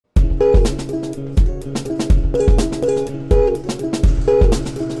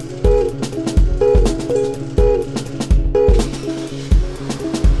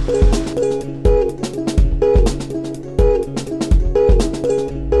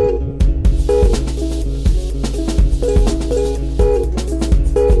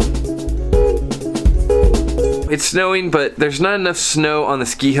It's snowing, but there's not enough snow on the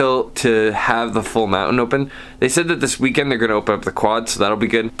ski hill to have the full mountain open. They said that this weekend they're going to open up the quad, so that'll be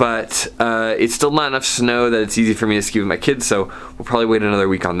good. But it's still not enough snow that it's easy for me to ski with my kids, so we'll probably wait another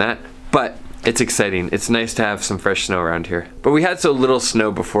week on that. But it's exciting. It's nice to have some fresh snow around here. But we had so little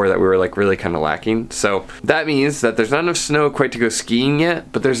snow before that we were like really kind of lacking. So that means that there's not enough snow quite to go skiing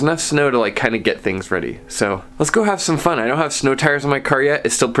yet, but there's enough snow to like kind of get things ready. So let's go have some fun. I don't have snow tires on my car yet.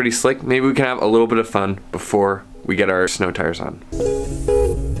 It's still pretty slick. Maybe we can have a little bit of fun before we get our snow tires on.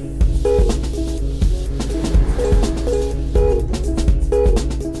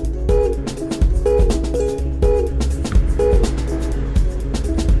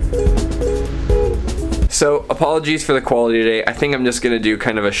 So apologies for the quality today. I think I'm just gonna do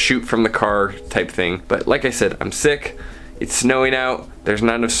kind of a shoot from the car type thing. But like I said, I'm sick. It's snowing out. There's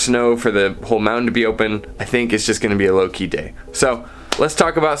not enough snow for the whole mountain to be open. I think it's just gonna be a low-key day. So let's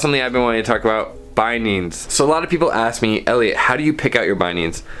talk about something I've been wanting to talk about, bindings. So a lot of people ask me, Elliot, how do you pick out your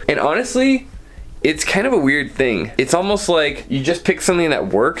bindings? And honestly, it's kind of a weird thing. It's almost like you just pick something that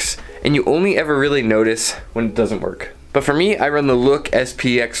works and you only ever really notice when it doesn't work. But for me, I run the Look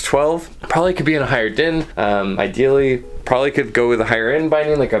SPX12. Probably could be in a higher din. Ideally, probably could go with a higher end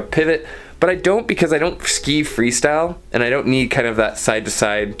binding like a pivot, but I don't because I don't ski freestyle and I don't need kind of that side to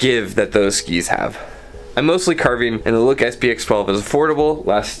side give that those skis have. I'm mostly carving and the Look SPX12 is affordable.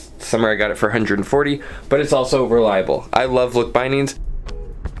 Last summer I got it for 140, but it's also reliable. I love Look bindings.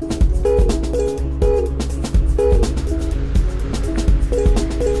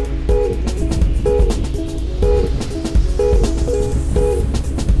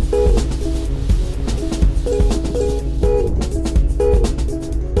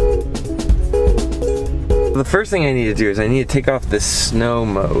 The first thing I need to do is I need to take off this snow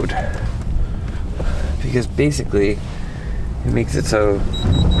mode because basically it makes it so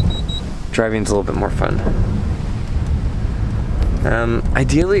driving's a little bit more fun.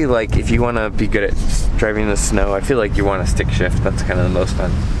 Ideally, like if you want to be good at driving in the snow, I feel like you want a stick shift. That's kind of the most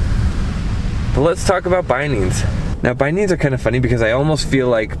fun. But let's talk about bindings. Now bindings are kind of funny because I almost feel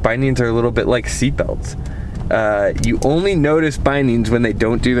like bindings are a little bit like seatbelts. You only notice bindings when they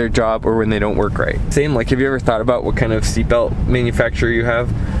don't do their job or when they don't work right. Same, like have you ever thought about what kind of seatbelt manufacturer you have?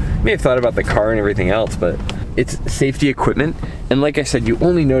 You may have thought about the car and everything else, but it's safety equipment. And like I said, you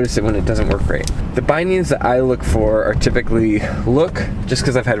only notice it when it doesn't work right. The bindings that I look for are typically Look, just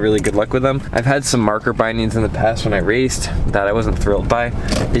because I've had really good luck with them. I've had some marker bindings in the past when I raced that I wasn't thrilled by.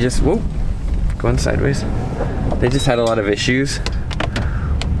 They just, whoa, going sideways. They just had a lot of issues.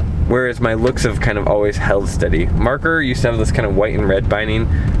 Whereas my Looks have kind of always held steady. Marker used to have this kind of white and red binding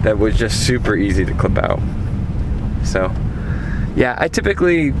that was just super easy to clip out. So yeah, I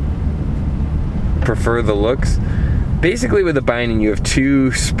typically prefer the Looks. Basically with the binding you have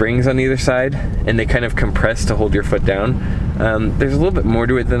two springs on either side and they kind of compress to hold your foot down. There's a little bit more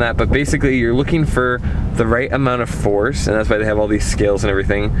to it than that, but basically you're looking for the right amount of force, and that's why they have all these scales and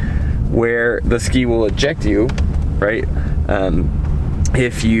everything, where the ski will eject you, right?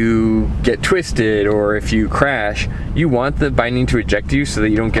 If you get twisted or if you crash, you want the binding to eject you so that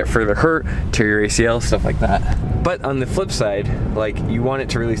you don't get further hurt, tear your ACL, stuff like that. But on the flip side, like you want it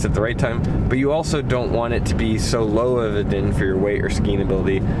to release at the right time, but you also don't want it to be so low of a din for your weight or skiing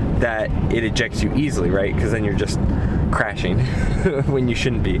ability that it ejects you easily, right? Because then you're just crashing when you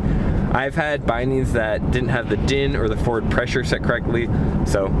shouldn't be. I've had bindings that didn't have the din or the forward pressure set correctly,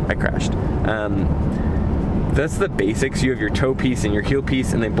 so I crashed. That's the basics. You have your toe piece and your heel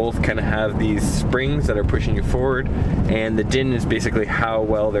piece, and they both kind of have these springs that are pushing you forward, and the din is basically how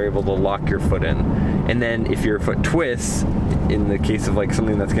well they're able to lock your foot in. And then if your foot twists, in the case of like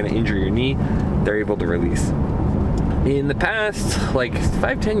something that's going to injure your knee, they're able to release. In the past, like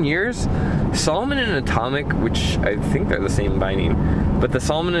 5-10 years, Salomon and Atomic, which I think they're the same binding, but the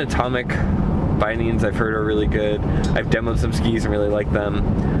Salomon and Atomic bindings I've heard are really good. I've demoed some skis and really like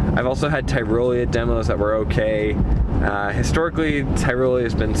them. I've also had Tyrolia demos that were okay. Historically, Tyrolia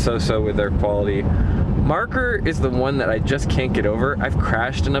has been so-so with their quality. Marker is the one that I just can't get over. I've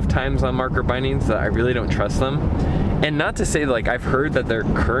crashed enough times on Marker bindings that I really don't trust them. And not to say like I've heard that their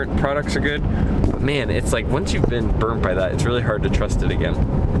current products are good, but man, it's like once you've been burnt by that, it's really hard to trust it again.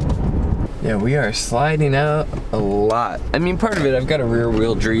 Yeah, we are sliding out a lot. I mean, part of it, I've got a rear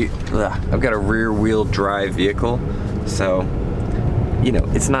wheel drive vehicle, so you know,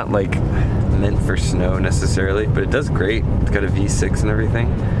 it's not like meant for snow necessarily, but it does great. It's got a V6 and everything.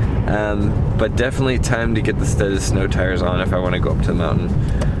 But definitely time to get the set of snow tires on if I want to go up to the mountain,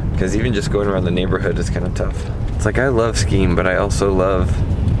 because even just going around the neighborhood is kind of tough. It's like I love skiing, but I also love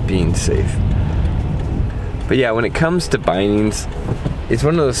being safe. But yeah, when it comes to bindings, it's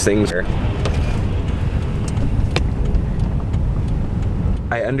one of those things where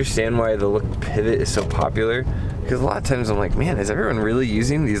I understand why the look pivot is so popular, because a lot of times I'm like, man, is everyone really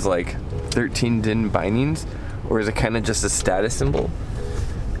using these like 13 din bindings, or is it kind of just a status symbol?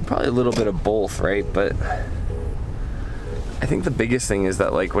 Probably a little bit of both, right? But I think the biggest thing is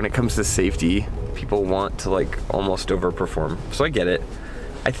that like when it comes to safety, people want to like almost overperform. So I get it.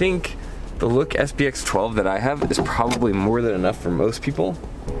 I think the look SPX 12 that I have is probably more than enough for most people.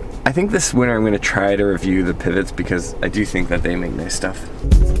 I think this winter I'm going to try to review the pivots because I do think that they make nice stuff.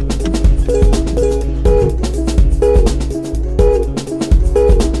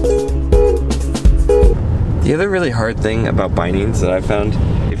 The other really hard thing about bindings that I found,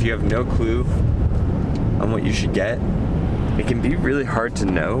 if you have no clue on what you should get, it can be really hard to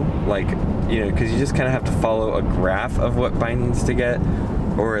know, like, you know, because you just kind of have to follow a graph of what bindings to get,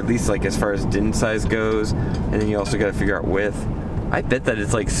 or at least like as far as din size goes, and then you also got to figure out width. I bet that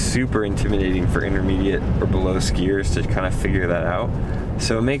it's like super intimidating for intermediate or below skiers to kind of figure that out.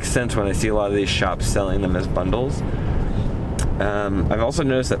 So it makes sense when I see a lot of these shops selling them as bundles. I've also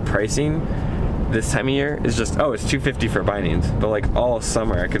noticed that pricing this time of year is just, oh, it's $250 for bindings, but like all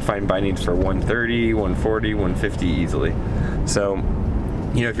summer I could find bindings for $130, $140, $150 easily. So,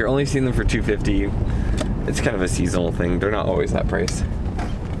 you know, if you're only seeing them for $250, it's kind of a seasonal thing. They're not always that price.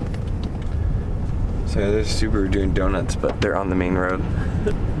 So there's Subaru doing donuts, but they're on the main road.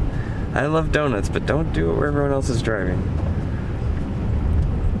 I love donuts, but don't do it where everyone else is driving.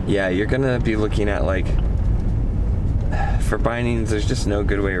 Yeah, you're gonna be looking at like, for bindings, there's just no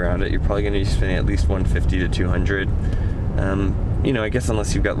good way around it. You're probably gonna be spending at least $150 to $200. You know, I guess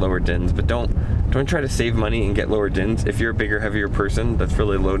unless you've got lower dins, but don't try to save money and get lower dins. If you're a bigger, heavier person that's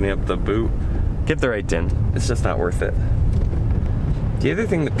really loading up the boot, get the right din. It's just not worth it. The other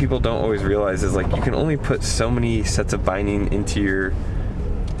thing that people don't always realize is like you can only put so many sets of binding into your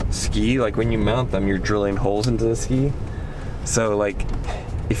ski. Like when you mount them, you're drilling holes into the ski. So like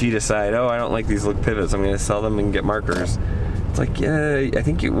if you decide, oh, I don't like these look pivots, I'm gonna sell them and get markers. It's like, yeah, I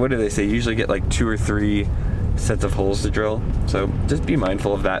think what do they say? You usually get like 2 or 3 sets of holes to drill. So just be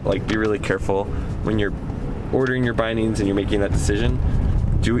mindful of that. Like be really careful when you're ordering your bindings and you're making that decision.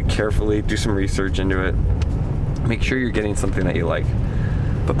 Do it carefully, do some research into it. Make sure you're getting something that you like.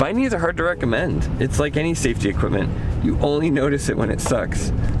 But bindings are hard to recommend. It's like any safety equipment. You only notice it when it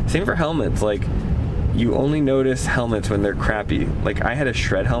sucks. Same for helmets. Like, you only notice helmets when they're crappy. Like, I had a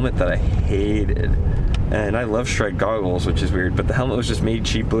Shred helmet that I hated. And I love Shred goggles, which is weird, but the helmet was just made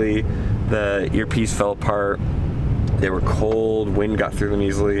cheaply. The earpiece fell apart. They were cold, wind got through them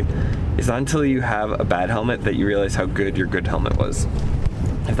easily. It's not until you have a bad helmet that you realize how good your good helmet was,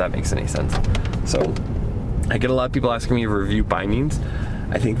 if that makes any sense. So, I get a lot of people asking me to review bindings.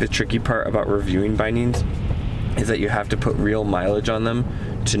 I think the tricky part about reviewing bindings is that you have to put real mileage on them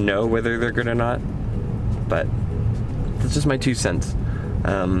to know whether they're good or not. But that's just my 2 cents.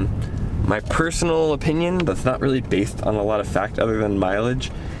 My personal opinion, that's not really based on a lot of fact other than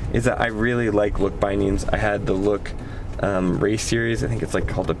mileage, is that I really like Look bindings. I had the Look race series. I think it's like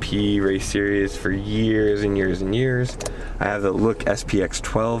called the P race series for years and years and years. I have the Look SPX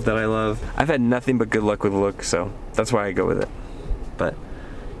 12 that I love. I've had nothing but good luck with Look, so that's why I go with it. But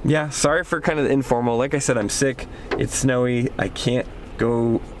yeah, sorry for kind of the informal. Like I said, I'm sick. It's snowy. I can't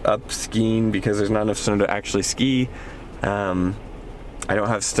go up skiing because there's not enough snow to actually ski. I don't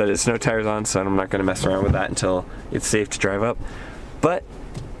have studded snow tires on, so I'm not going to mess around with that until it's safe to drive up. But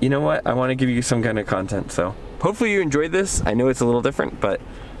you know what? I want to give you some kind of content, so hopefully you enjoyed this. I know it's a little different, but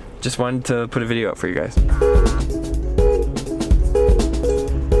just wanted to put a video up for you guys.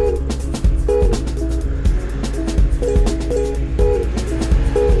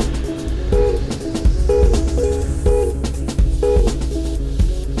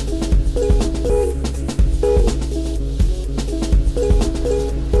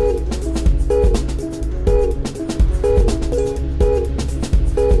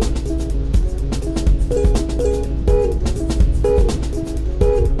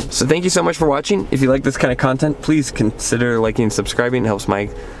 So thank you so much for watching. If you like this kind of content, please consider liking and subscribing. It helps my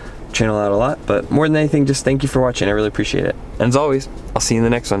channel out a lot. But more than anything, just thank you for watching. I really appreciate it. And as always, I'll see you in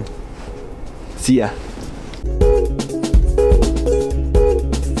the next one. See ya.